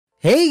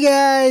Hey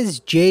guys,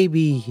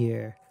 JB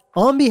here,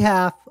 on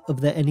behalf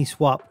of the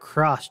AnySwap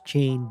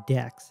Cross-chain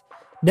Dex.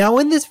 Now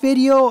in this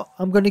video,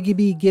 I'm going to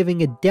be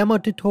giving a demo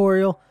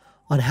tutorial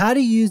on how to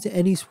use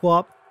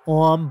AnySwap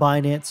on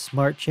Binance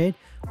Smart Chain.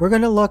 We're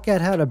going to look at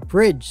how to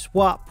bridge,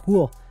 swap,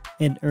 pool,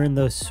 and earn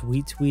those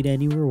sweet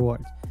Any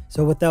rewards.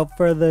 So without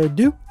further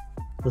ado,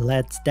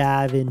 let's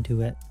dive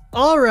into it.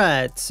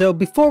 Alright, so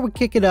before we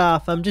kick it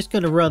off, I'm just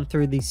going to run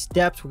through these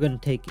steps we're going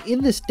to take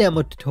in this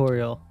demo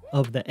tutorial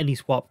of the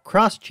AnySwap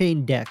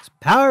Cross-chain Dex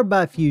powered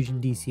by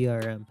Fusion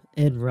DCRM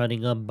and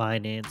running on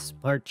Binance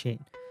Smart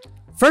Chain.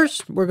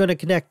 First, we're going to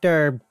connect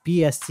our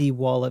BSC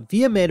wallet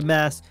via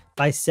MetaMask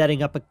by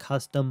setting up a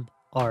custom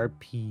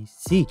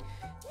RPC.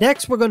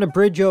 Next, we're going to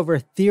bridge over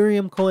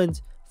Ethereum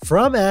coins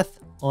from ETH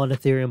on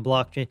Ethereum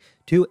blockchain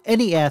to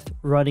anyETH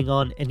running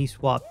on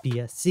AnySwap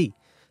BSC.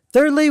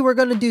 Thirdly, we're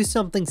going to do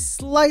something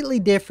slightly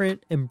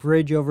different and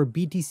bridge over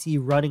BTC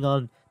running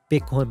on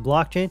Bitcoin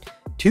blockchain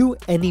to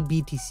any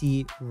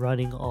BTC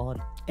running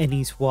on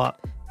AnySwap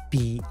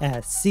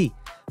BSC.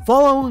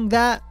 Following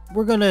that,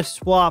 we're going to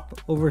swap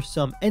over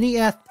some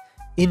anyETH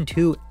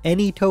into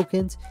any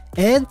tokens.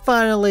 And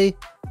finally,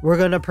 we're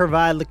going to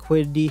provide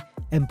liquidity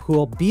and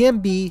pool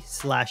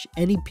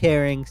BNB/any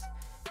pairings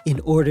in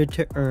order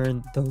to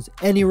earn those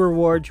any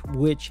rewards,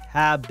 which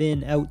have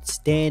been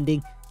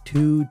outstanding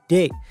to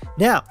date.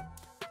 Now,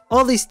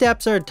 all these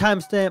steps are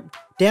timestamped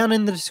down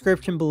in the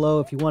description below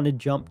if you want to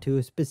jump to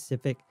a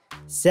specific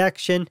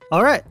section.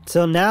 Alright,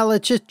 so now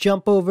let's just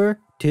jump over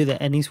to the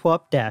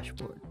AnySwap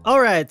dashboard.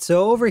 Alright,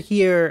 so over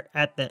here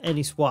at the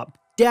AnySwap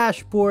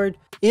dashboard,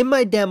 in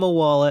my demo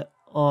wallet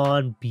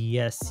on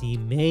BSC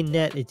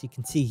mainnet, as you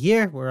can see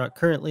here, we're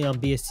currently on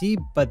BSC,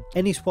 but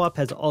AnySwap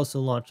has also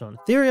launched on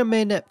Ethereum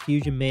mainnet,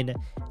 Fusion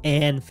mainnet,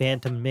 and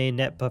Phantom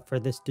mainnet. But for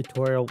this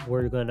tutorial,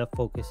 we're going to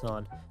focus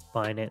on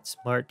Binance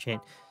Smart Chain.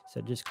 So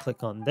just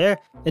click on there.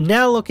 And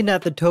now looking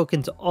at the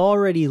tokens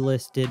already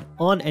listed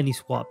on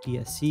AnySwap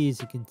BSC,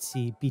 as you can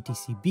see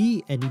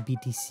BTCB,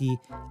 anyBTC,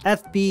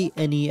 FB,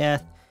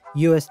 anyETH,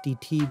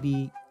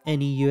 USDTB,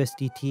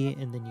 anyUSDT,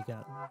 and then you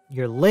got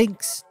your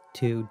links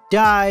to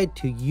DAI,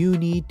 to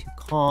Uni, to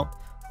Comp,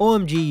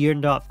 OMG,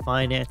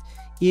 Yearn.finance,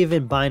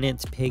 even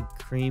Binance Pig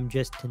Cream,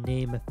 just to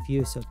name a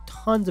few. So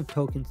tons of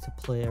tokens to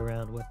play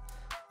around with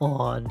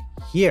on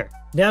here.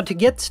 Now to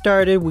get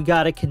started, we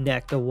got to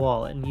connect a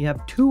wallet, and you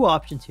have two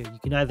options here. You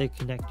can either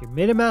connect your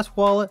MetaMask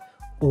wallet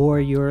or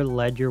your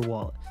Ledger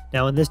wallet.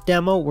 Now in this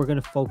demo, we're going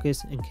to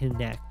focus and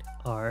connect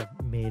our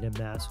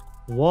MetaMask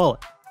wallet.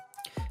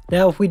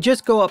 Now if we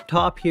just go up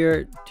top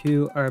here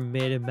to our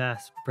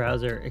MetaMask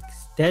browser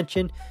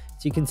extension,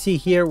 so you can see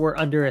here we're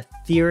under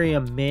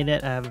Ethereum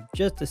mainnet. I have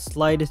just the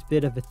slightest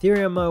bit of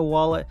Ethereum in my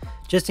wallet,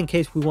 just in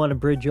case we want to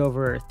bridge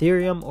over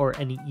Ethereum or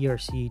any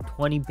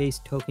ERC20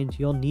 based tokens.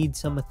 You'll need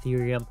some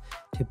Ethereum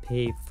to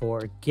pay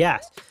for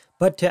gas.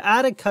 But to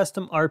add a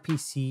custom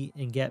RPC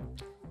and get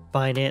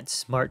Binance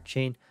Smart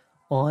Chain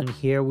on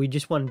here, we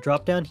just want to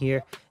drop down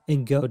here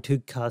and go to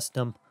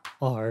custom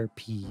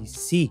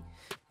RPC.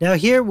 Now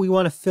here we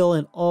want to fill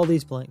in all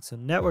these blanks. So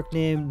network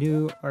name,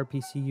 new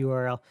RPC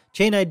URL,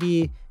 chain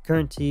ID,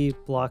 currency,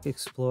 block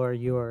explorer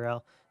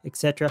URL,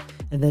 etc.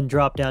 And then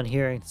drop down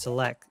here and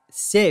select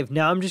save.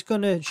 Now I'm just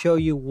going to show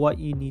you what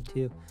you need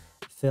to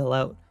fill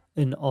out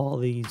in all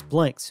these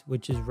blanks,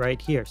 which is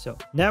right here. So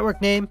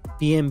network name,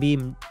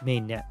 BNB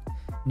mainnet.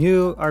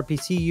 New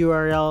RPC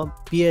URL,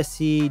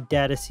 BSC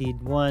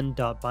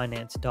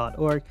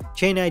dataseed1.binance.org,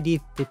 chain ID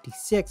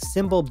 56,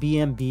 symbol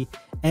BNB,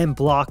 and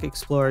block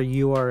explorer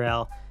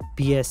URL,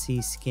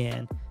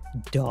 bscscan.com.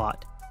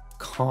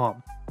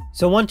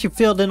 So once you've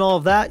filled in all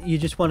of that, you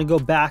just want to go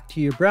back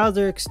to your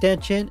browser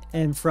extension,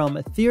 and from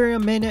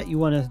Ethereum mainnet, you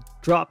want to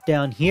drop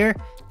down here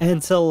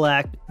and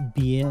select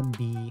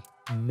BNB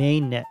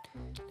mainnet.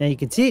 Now you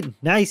can see it,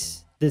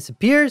 nice. This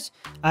appears.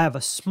 I have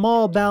a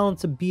small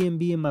balance of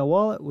BNB in my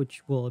wallet,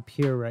 which will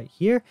appear right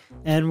here.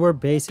 And we're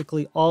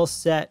basically all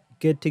set,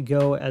 good to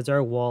go, as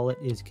our wallet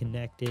is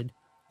connected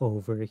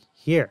over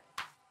here.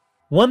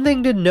 One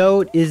thing to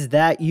note is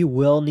that you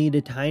will need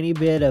a tiny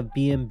bit of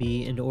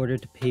BNB in order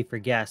to pay for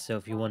gas. So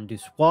if you want to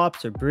do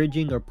swaps or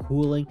bridging or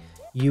pooling,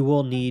 you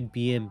will need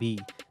BNB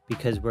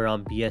because we're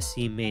on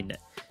BSC mainnet.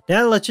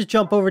 Now let's just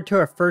jump over to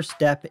our first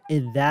step,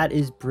 and that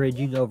is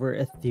bridging over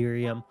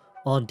Ethereum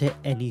onto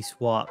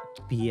AnySwap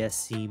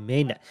BSC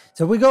mainnet.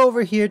 So we go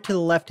over here to the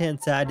left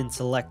hand side and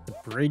select the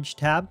bridge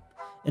tab,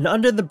 and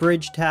under the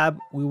bridge tab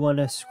we want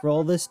to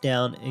scroll this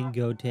down and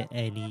go to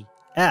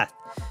anyETH.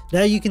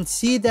 Now you can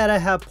see that I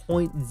have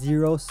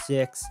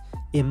 0.06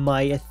 in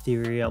my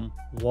Ethereum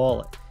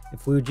wallet.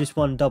 If we just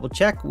want to double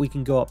check, we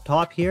can go up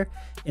top here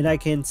and I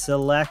can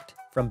select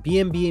from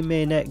BNB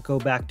mainnet, go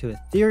back to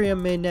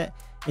Ethereum mainnet,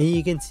 and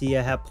you can see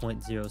I have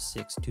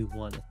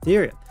 0.0621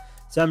 Ethereum.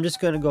 So I'm just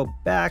going to go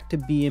back to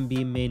BNB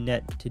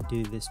mainnet to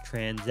do this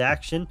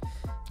transaction.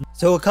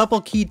 So a couple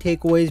key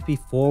takeaways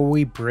before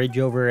we bridge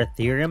over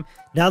Ethereum.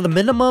 Now the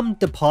minimum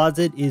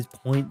deposit is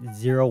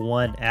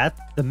 0.01 ETH.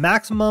 The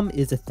maximum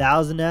is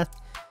 1000 ETH.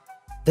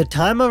 The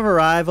time of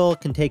arrival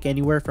can take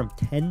anywhere from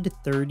 10 to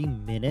 30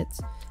 minutes,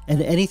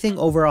 and anything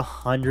over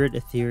 100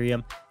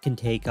 Ethereum can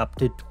take up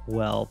to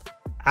 12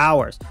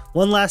 hours.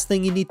 One last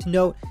thing you need to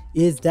note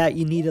is that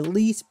you need at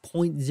least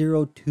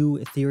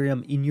 0.02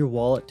 Ethereum in your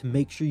wallet to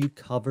make sure you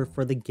cover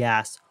for the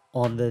gas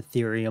on the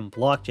Ethereum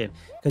blockchain,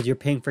 because you're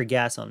paying for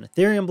gas on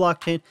Ethereum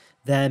blockchain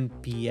than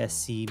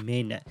BSC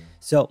mainnet.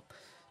 So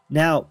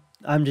now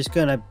I'm just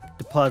going to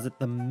deposit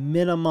the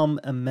minimum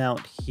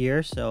amount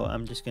here. So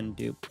I'm just going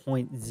to do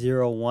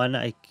 0.01.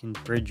 I can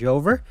bridge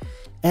over,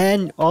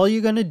 and all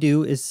you're going to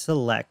do is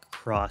select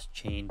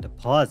cross-chain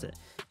deposit,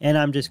 and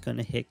I'm just going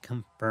to hit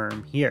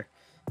confirm here.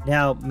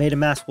 Now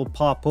MetaMask will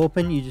pop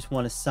open. You just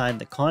want to sign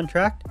the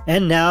contract,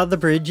 and now the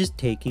bridge is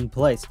taking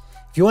place.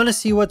 If you want to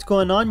see what's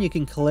going on, you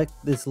can click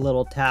this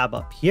little tab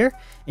up here,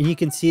 and you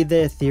can see the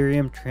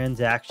Ethereum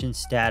transaction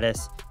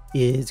status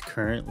is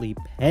currently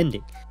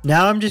pending.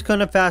 Now I'm just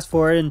going to fast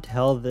forward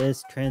until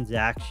this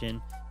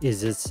transaction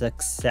is a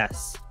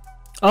success.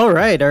 All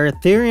right, our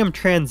Ethereum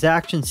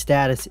transaction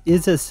status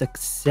is a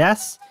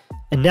success,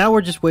 and now we're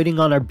just waiting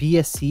on our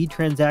BSC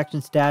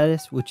transaction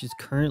status, which is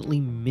currently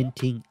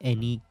minting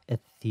any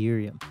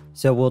Ethereum.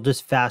 So we'll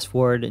just fast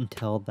forward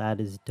until that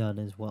is done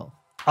as well.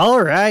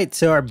 All right,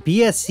 so our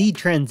BSC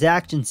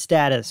transaction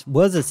status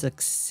was a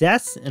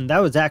success, and that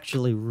was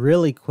actually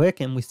really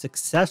quick, and we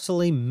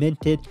successfully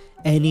minted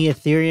any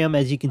Ethereum.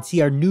 As you can see,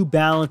 our new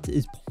balance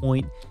is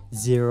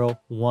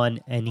 0.01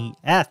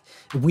 anyETH.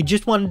 If we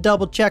just want to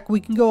double check, we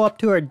can go up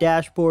to our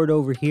dashboard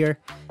over here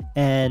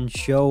and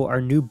show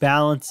our new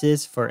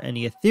balances for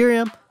any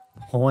Ethereum,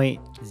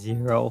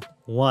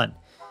 0.01.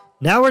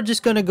 Now we're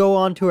just going to go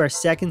on to our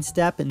second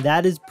step, and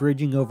that is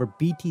bridging over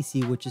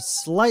BTC, which is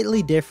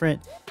slightly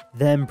different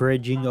than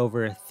bridging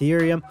over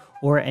Ethereum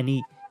or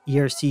any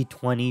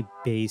ERC20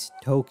 based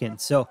token.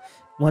 So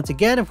once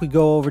again, if we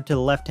go over to the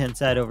left hand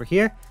side over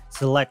here,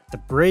 select the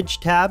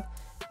bridge tab,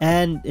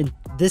 and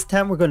this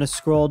time we're going to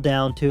scroll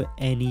down to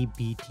any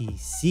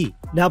BTC.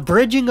 Now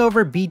bridging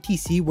over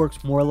BTC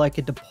works more like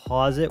a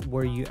deposit,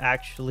 where you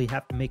actually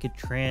have to make a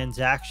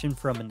transaction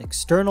from an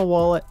external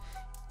wallet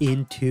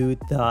into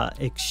the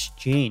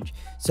exchange.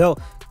 So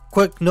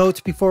quick notes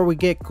before we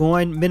get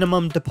going: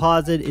 minimum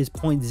deposit is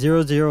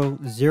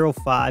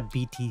 0.0005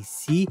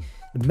 BTC.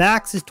 The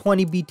max is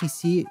 20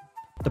 BTC.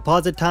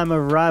 Deposit time of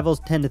arrival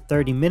is 10 to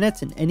 30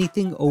 minutes, and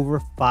anything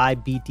over 5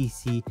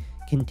 BTC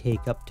can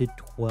take up to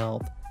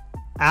 12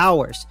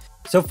 hours.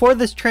 So for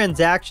this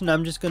transaction,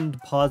 I'm just going to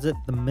deposit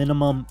the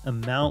minimum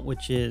amount,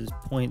 which is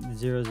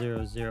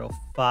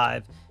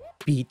 0.0005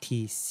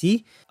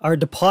 BTC. Our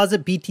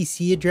deposit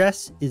BTC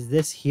address is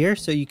this here,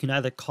 so you can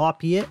either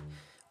copy it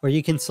or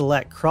you can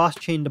select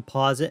cross-chain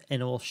deposit,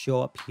 and it will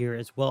show up here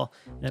as well.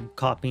 And I'm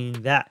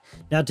copying that.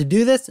 Now to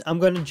do this, I'm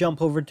going to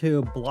jump over to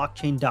a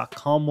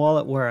blockchain.com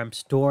wallet where I'm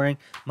storing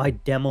my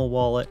demo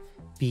wallet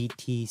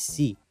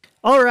BTC.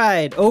 All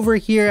right, over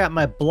here at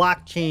my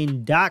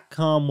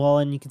blockchain.com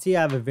wallet, and you can see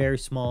I have a very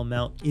small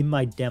amount in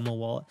my demo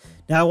wallet.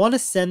 Now I want to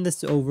send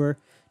this over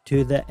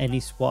to the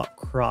AnySwap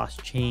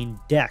Cross-chain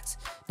Dex.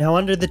 Now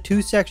under the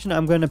to section,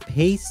 I'm going to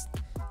paste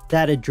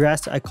that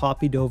address I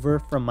copied over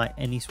from my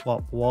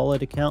AnySwap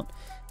wallet account,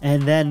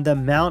 and then the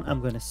amount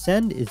I'm going to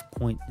send is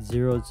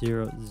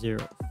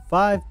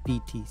 0.0005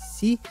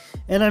 BTC,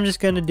 and I'm just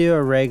going to do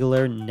a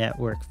regular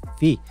network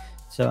fee.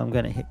 So I'm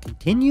going to hit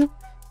continue,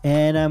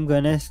 and I'm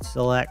going to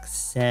select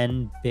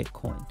send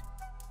Bitcoin.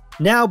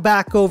 Now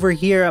back over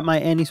here at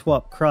my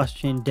AnySwap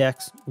Cross-chain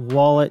Dex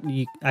wallet,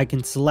 I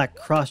can select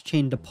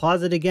cross-chain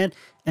deposit again,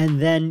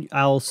 and then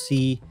I'll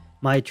see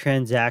my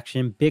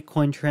transaction,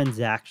 Bitcoin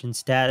transaction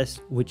status,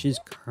 which is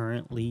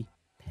currently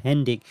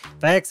pending.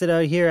 If I exit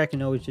out here, I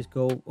can always just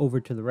go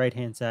over to the right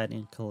hand side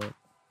and click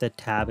the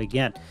tab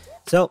again.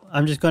 So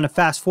I'm just going to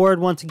fast forward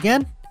once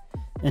again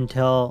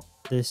until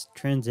this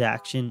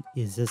transaction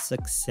is a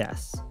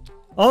success.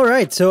 All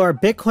right, so our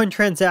Bitcoin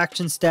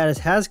transaction status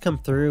has come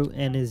through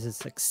and is a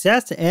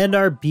success, and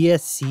our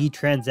BSC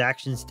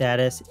transaction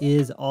status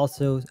is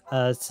also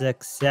a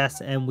success,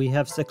 and we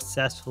have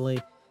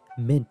successfully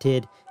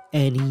minted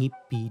any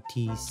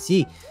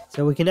BTC.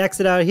 So we can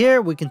exit out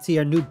here. We can see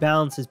our new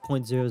balance is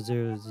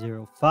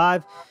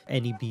 0.0005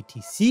 any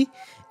BTC,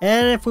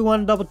 and if we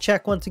want to double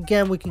check once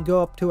again, we can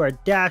go up to our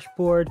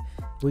dashboard.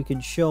 We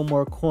can show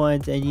more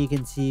coins, and you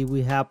can see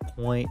we have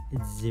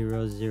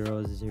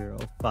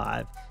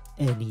 0.0005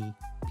 any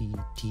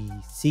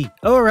BTC.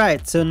 All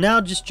right, so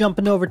now just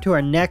jumping over to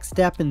our next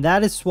step, and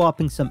that is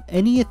swapping some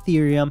any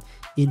Ethereum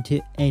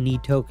into any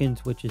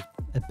tokens, which is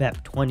a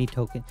BEP20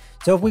 token.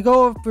 So if we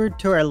go over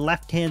to our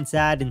left hand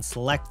side and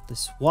select the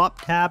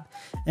swap tab,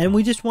 and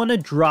we just want to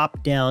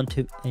drop down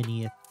to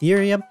any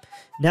Ethereum.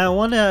 Now I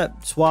want to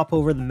swap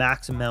over the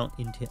max amount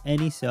into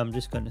any, so I'm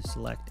just going to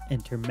select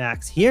enter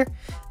max here,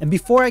 and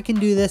before I can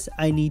do this,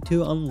 I need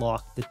to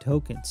unlock the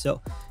token.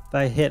 So if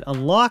I hit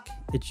unlock,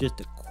 it's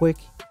just a quick,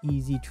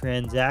 easy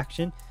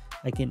transaction.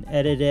 I can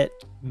edit it,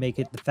 make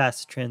it the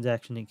fastest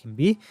transaction it can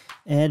be,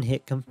 and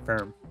hit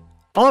confirm.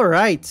 All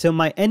right, so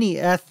my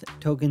anyETH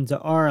tokens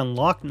are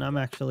unlocked, and I'm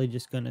actually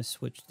just going to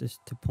switch this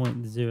to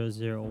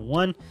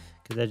 0.001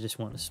 because I just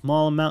want a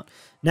small amount.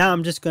 Now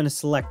I'm just going to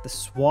select the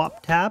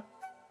swap tab.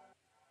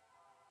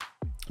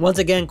 Once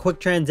again, quick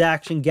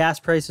transaction. Gas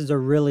prices are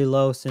really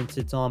low since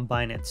it's on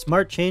Binance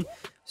Smart Chain.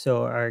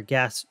 So our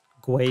gas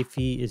GUI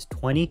fee is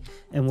 20,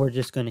 and we're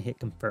just going to hit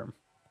confirm.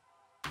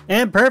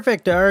 And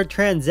perfect, our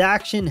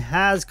transaction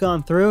has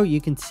gone through.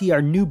 You can see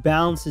our new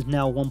balance is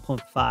now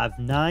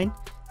 1.59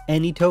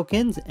 any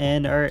tokens,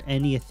 and our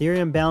any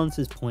Ethereum balance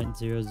is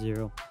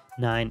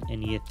 0.009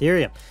 any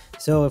Ethereum.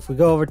 So if we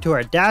go over to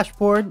our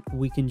dashboard,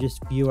 we can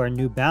just view our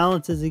new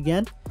balances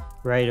again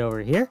right over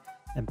here,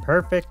 and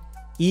perfect,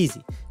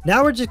 easy.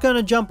 Now we're just going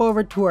to jump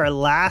over to our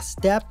last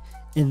step,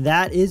 and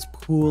that is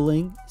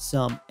pooling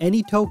some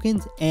any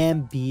tokens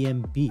and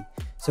BNB.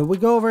 So we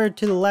go over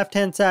to the left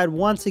hand side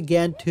once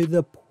again to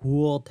the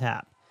pool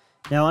tab.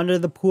 Now under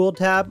the pool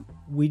tab,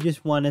 we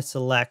just want to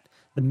select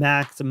the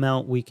max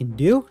amount we can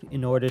do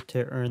in order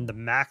to earn the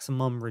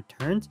maximum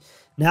returns.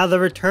 Now the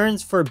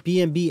returns for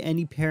BNB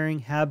any pairing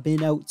have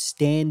been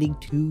outstanding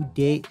to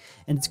date,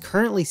 and it's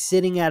currently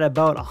sitting at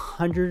about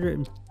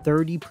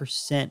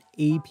 130%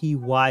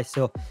 APY.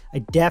 So I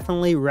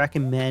definitely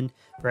recommend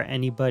for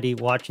anybody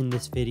watching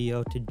this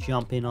video to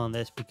jump in on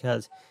this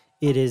because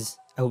it is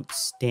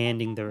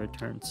outstanding, the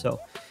return. So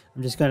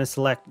I'm just going to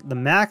select the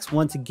max.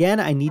 Once again,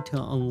 I need to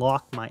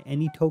unlock my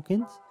any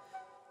tokens.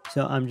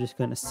 So I'm just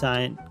going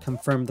to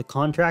confirm the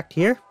contract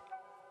here.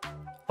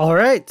 All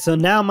right, so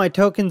now my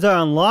tokens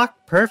are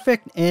unlocked.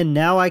 Perfect. And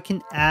now I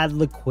can add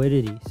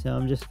liquidity. So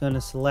I'm just going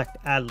to select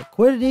add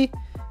liquidity,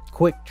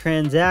 quick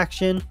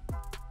transaction.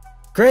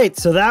 Great.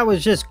 So that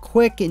was just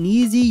quick and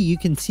easy. You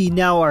can see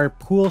now our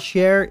pool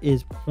share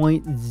is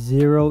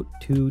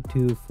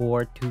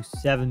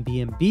 0.022427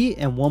 BNB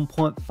and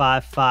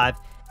 1.55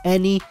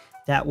 any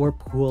that we're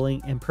pooling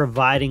and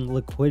providing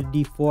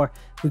liquidity for.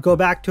 We go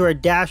back to our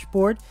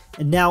dashboard,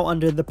 and now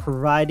under the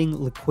providing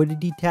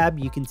liquidity tab,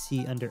 you can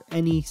see under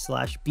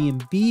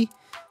any/BNB,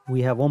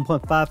 we have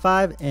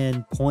 1.55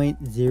 and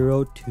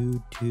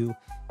 0.022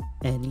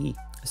 any.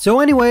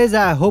 So anyways,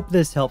 I hope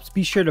this helps.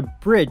 Be sure to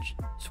bridge,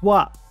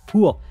 swap,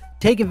 pool,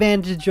 take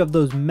advantage of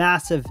those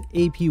massive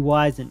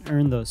APYs and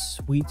earn those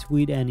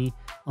sweet any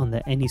on the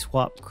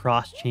AnySwap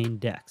Cross-chain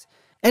Dex.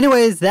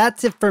 Anyways,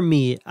 that's it for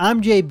me. I'm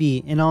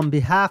JB, and on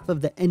behalf of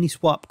the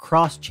AnySwap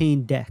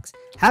Cross-chain Dex,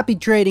 happy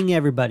trading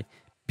everybody.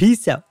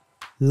 Peace out,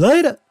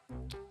 later,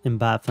 and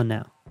bye for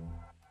now.